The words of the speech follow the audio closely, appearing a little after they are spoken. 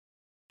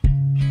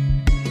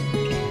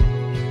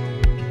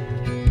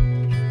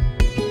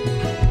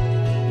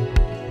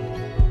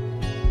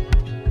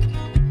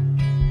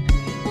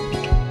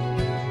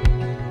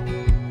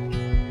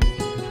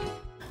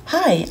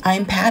Hi,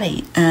 I'm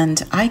Patty,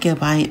 and I go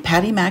by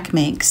Pattymac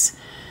Makes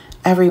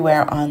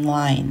everywhere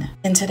online.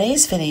 In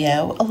today's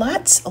video,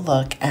 let's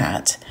look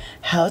at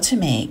how to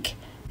make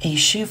a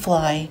Shoo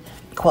Fly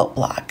Quilt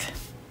Block.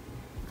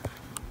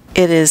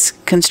 It is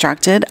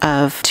constructed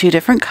of 2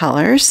 different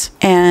colors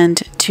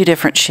and 2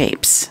 different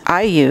shapes.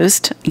 I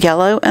used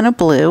yellow and a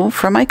blue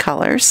for my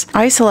colors.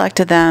 I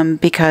selected them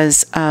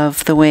because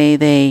of the way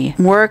they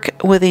work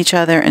with each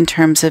other in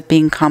terms of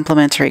being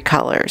complementary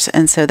colors,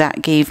 and so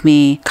that gave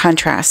me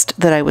contrast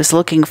that I was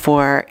looking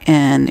for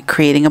in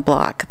creating a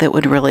block that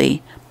would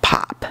really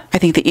pop. I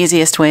think the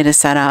easiest way to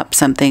set up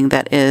something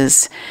that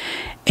is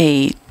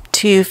a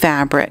 2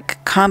 fabric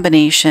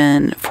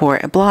combination for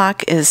a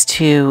block is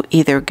to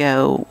either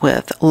go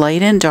with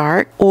light and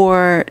dark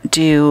or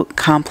do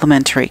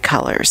complementary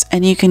colors,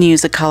 and you can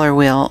use a color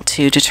wheel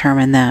to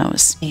determine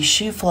those. The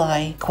Shoo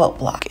Fly Quilt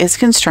Block is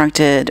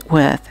constructed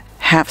with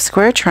half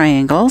square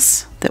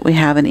triangles that we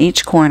have in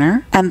each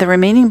corner, and the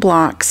remaining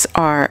blocks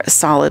are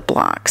solid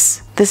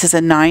blocks. This is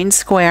a 9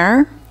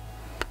 square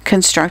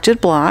constructed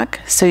block,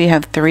 so you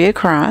have 3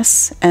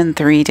 across and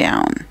 3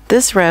 down.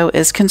 This row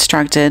is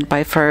constructed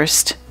by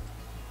first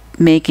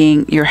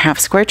making your half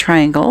square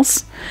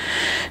triangles,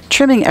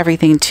 trimming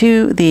everything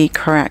to the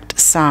correct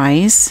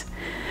size.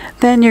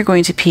 Then you're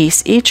going to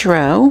piece each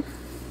row,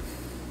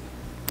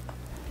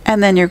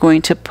 and then you're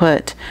going to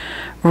put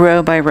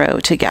row by row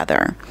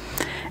together.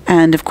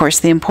 And of course,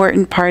 the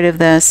important part of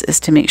this is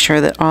to make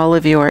sure that all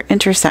of your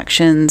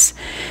intersections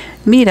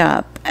meet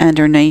up and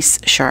are nice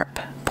sharp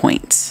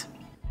points.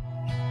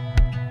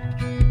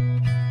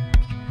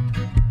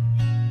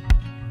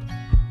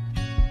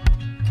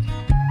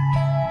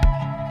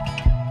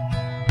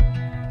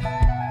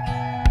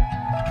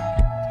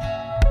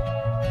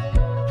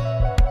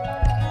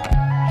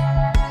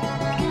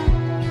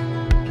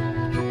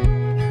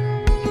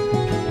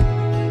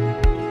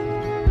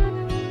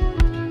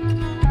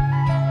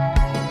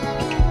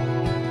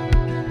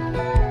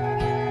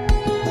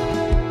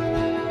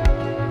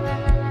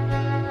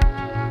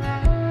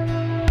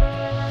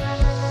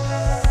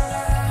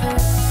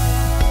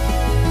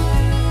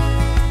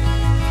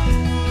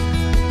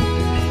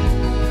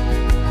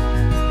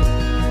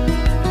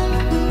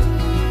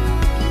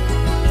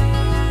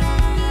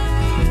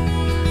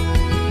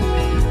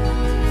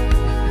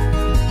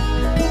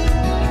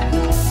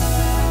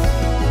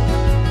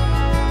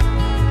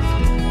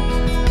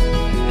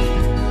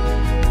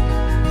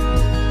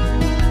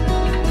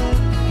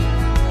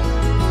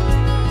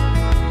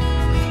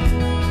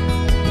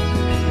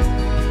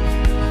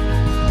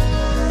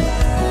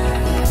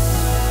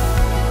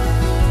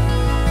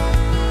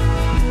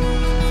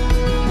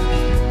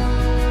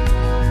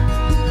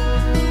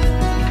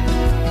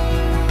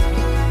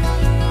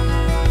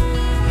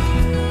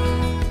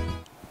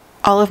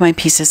 All of my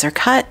pieces are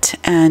cut,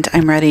 and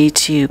I'm ready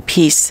to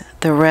piece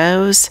the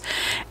rows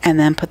and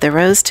then put the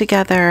rows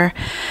together.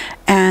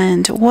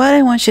 And what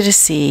I want you to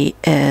see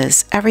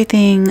is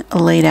everything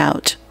laid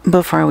out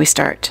before we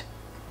start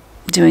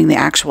doing the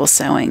actual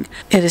sewing.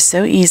 It is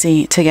so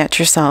easy to get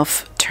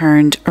yourself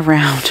turned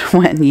around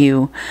when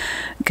you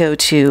go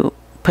to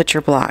put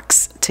your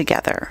blocks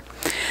together.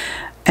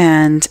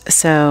 And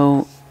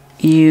so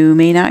you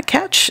may not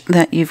catch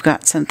that you've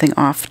got something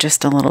off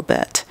just a little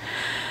bit.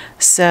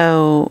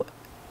 So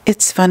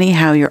it's funny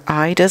how your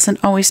eye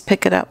doesn't always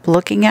pick it up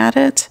looking at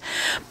it,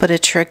 but a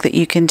trick that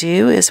you can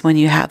do is when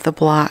you have the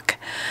block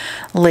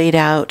laid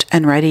out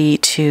and ready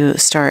to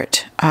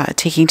start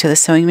taking to the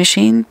sewing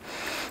machine,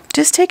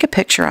 just take a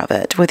picture of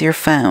it with your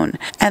phone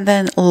and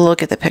then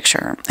look at the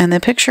picture. And the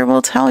picture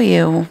will tell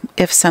you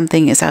if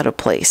something is out of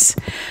place,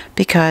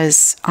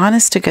 because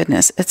honest to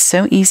goodness, it's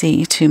so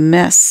easy to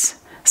miss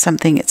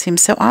something. It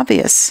seems so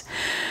obvious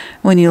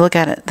when you look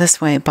at it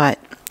this way, but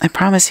I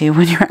promise you,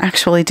 when you're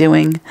actually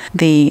doing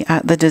the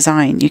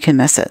design, you can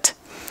miss it.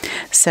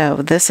 So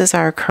this is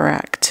our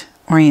correct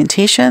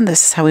orientation.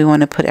 This is how we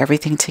want to put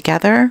everything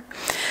together.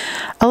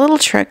 A little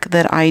trick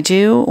that I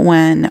do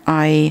when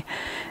I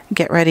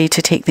get ready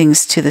to take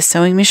things to the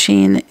sewing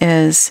machine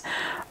is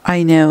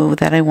I know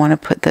that I want to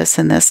put this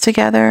and this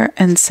together.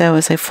 And so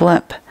as I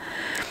flip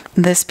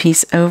this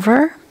piece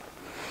over,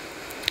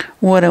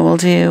 what I will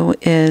do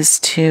is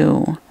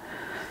to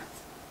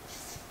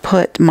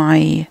put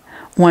my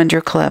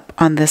Wonder Clip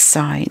on this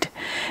side,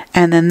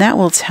 and then that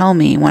will tell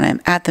me when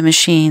I'm at the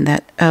machine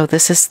that, oh,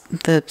 this is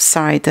the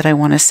side that I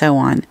want to sew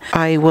on.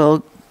 I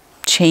will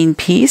chain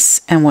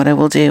piece, and what I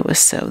will do is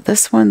sew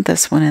this one,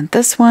 and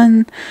this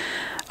one.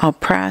 I'll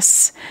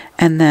press,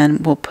 and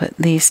then we'll put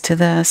these to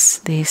this,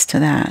 these to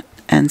that,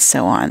 and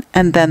so on,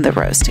 and then the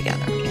rows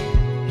together.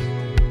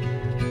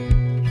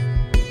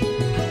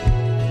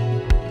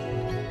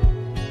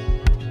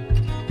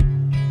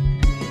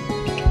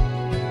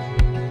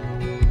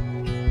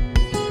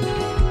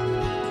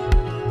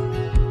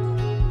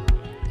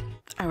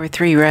 Our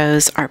 3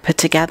 rows are put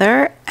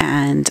together,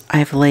 and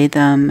I've laid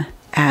them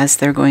as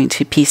they're going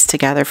to piece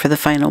together for the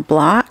final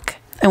block.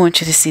 I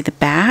want you to see the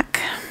back.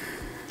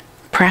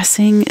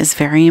 Pressing is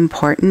very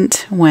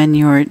important when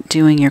you're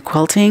doing your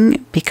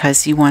quilting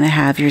because you want to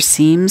have your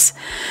seams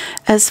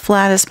as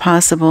flat as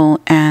possible,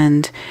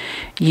 and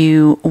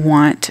you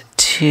want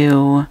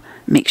to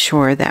make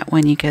sure that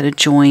when you go to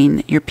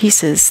join your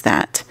pieces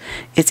that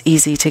it's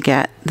easy to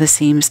get the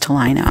seams to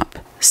line up.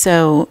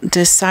 So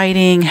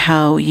deciding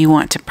how you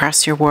want to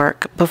press your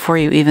work before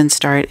you even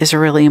start is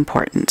really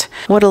important.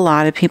 What a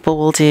lot of people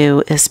will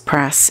do is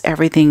press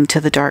everything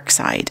to the dark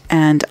side,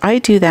 and I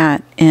do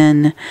that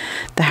in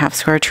the half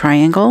square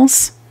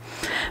triangles.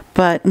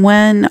 But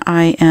when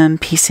I am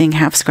piecing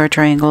half square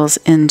triangles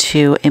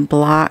into a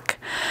block,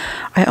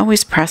 I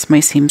always press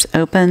my seams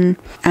open,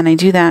 and I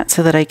do that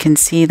so that I can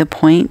see the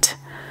point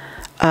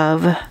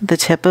of the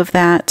tip of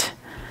that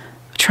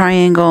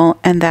triangle,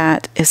 and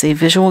that is a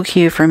visual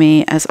cue for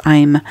me as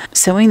I'm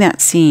sewing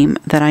that seam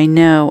that I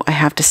know I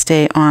have to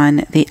stay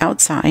on the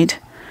outside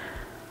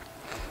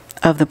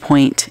of the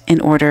point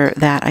in order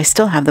that I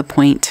still have the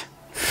point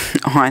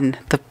on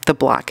the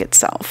block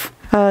itself.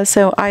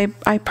 So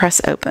I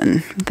press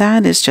open.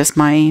 That is just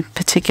my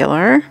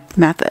particular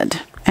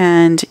method.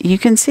 And you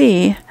can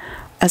see,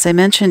 as I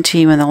mentioned to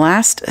you in the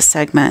last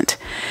segment,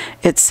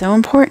 it's so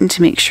important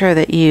to make sure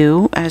that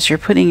you, as you're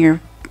putting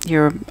your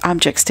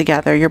objects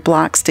together, your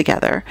blocks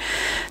together,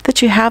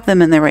 that you have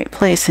them in the right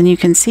place. And you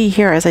can see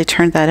here as I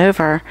turned that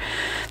over,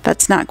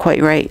 that's not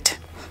quite right.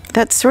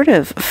 That's sort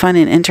of fun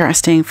and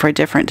interesting for a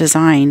different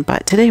design,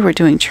 but today we're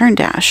doing churn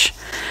dash.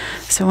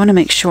 So I want to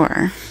make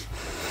sure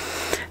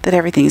that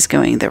everything's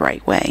going the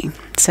right way.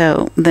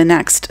 So the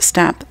next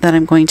step that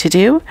I'm going to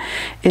do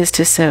is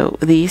to sew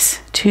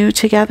these two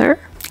together,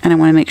 and I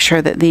want to make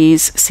sure that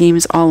these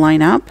seams all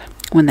line up.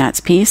 When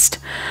that's pieced,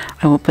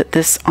 I will put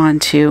this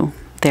onto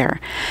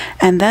there,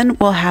 and then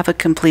we'll have a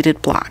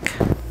completed block.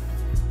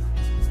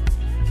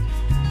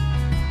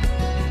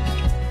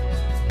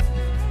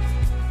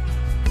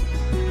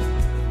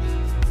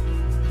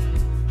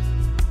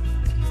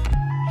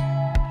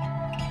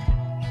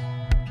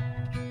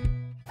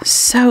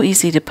 So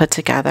easy to put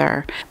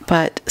together,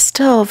 but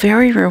still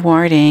very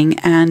rewarding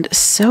and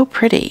so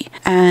pretty.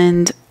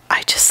 And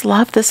I just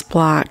love this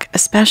block,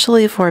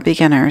 especially for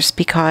beginners,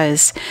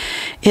 because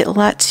it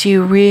lets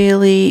you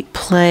really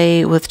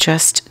play with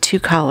just two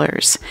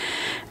colors,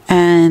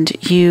 and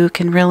you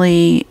can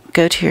really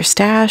go to your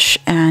stash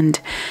and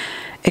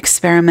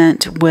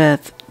experiment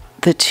with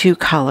the two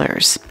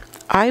colors.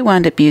 I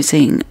wound up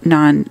using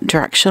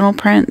non-directional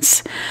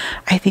prints.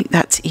 I think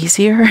that's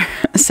easier.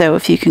 So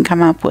if you can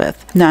come up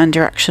with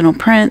non-directional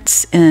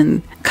prints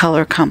in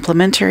color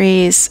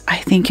complementaries, I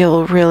think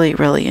you'll really,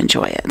 really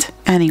enjoy it.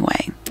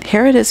 Anyway,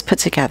 here it is put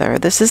together.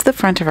 This is the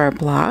front of our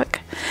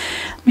block.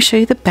 Let me show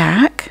you the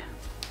back.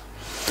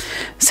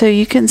 So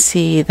you can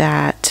see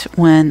that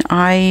when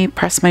I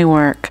press my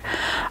work,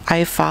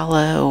 I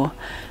follow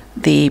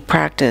the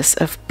practice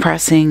of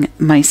pressing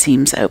my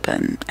seams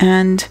open.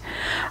 And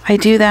I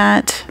do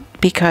that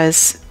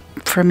because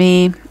for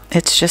me,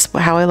 it's just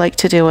how I like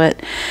to do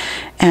it.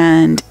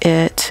 And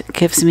it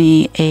gives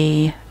me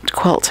a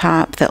quilt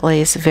top that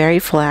lays very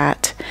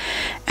flat,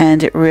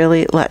 and it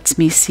really lets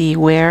me see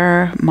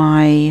where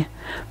my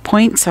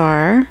points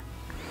are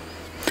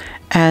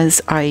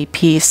as I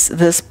piece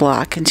this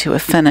block into a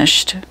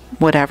finished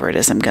whatever it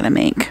is I'm going to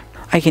make.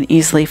 I can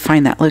easily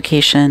find that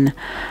location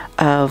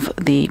of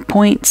the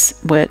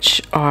points,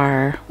 which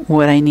are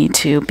what I need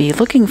to be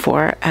looking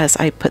for as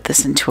I put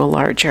this into a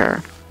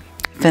larger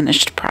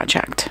finished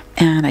project.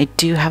 And I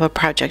do have a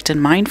project in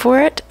mind for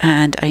it,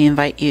 and I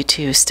invite you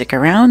to stick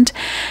around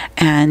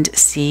and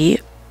see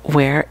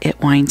where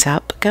it winds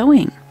up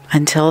going.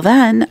 Until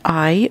then,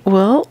 I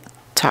will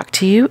talk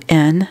to you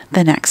in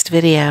the next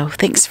video.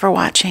 Thanks for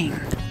watching.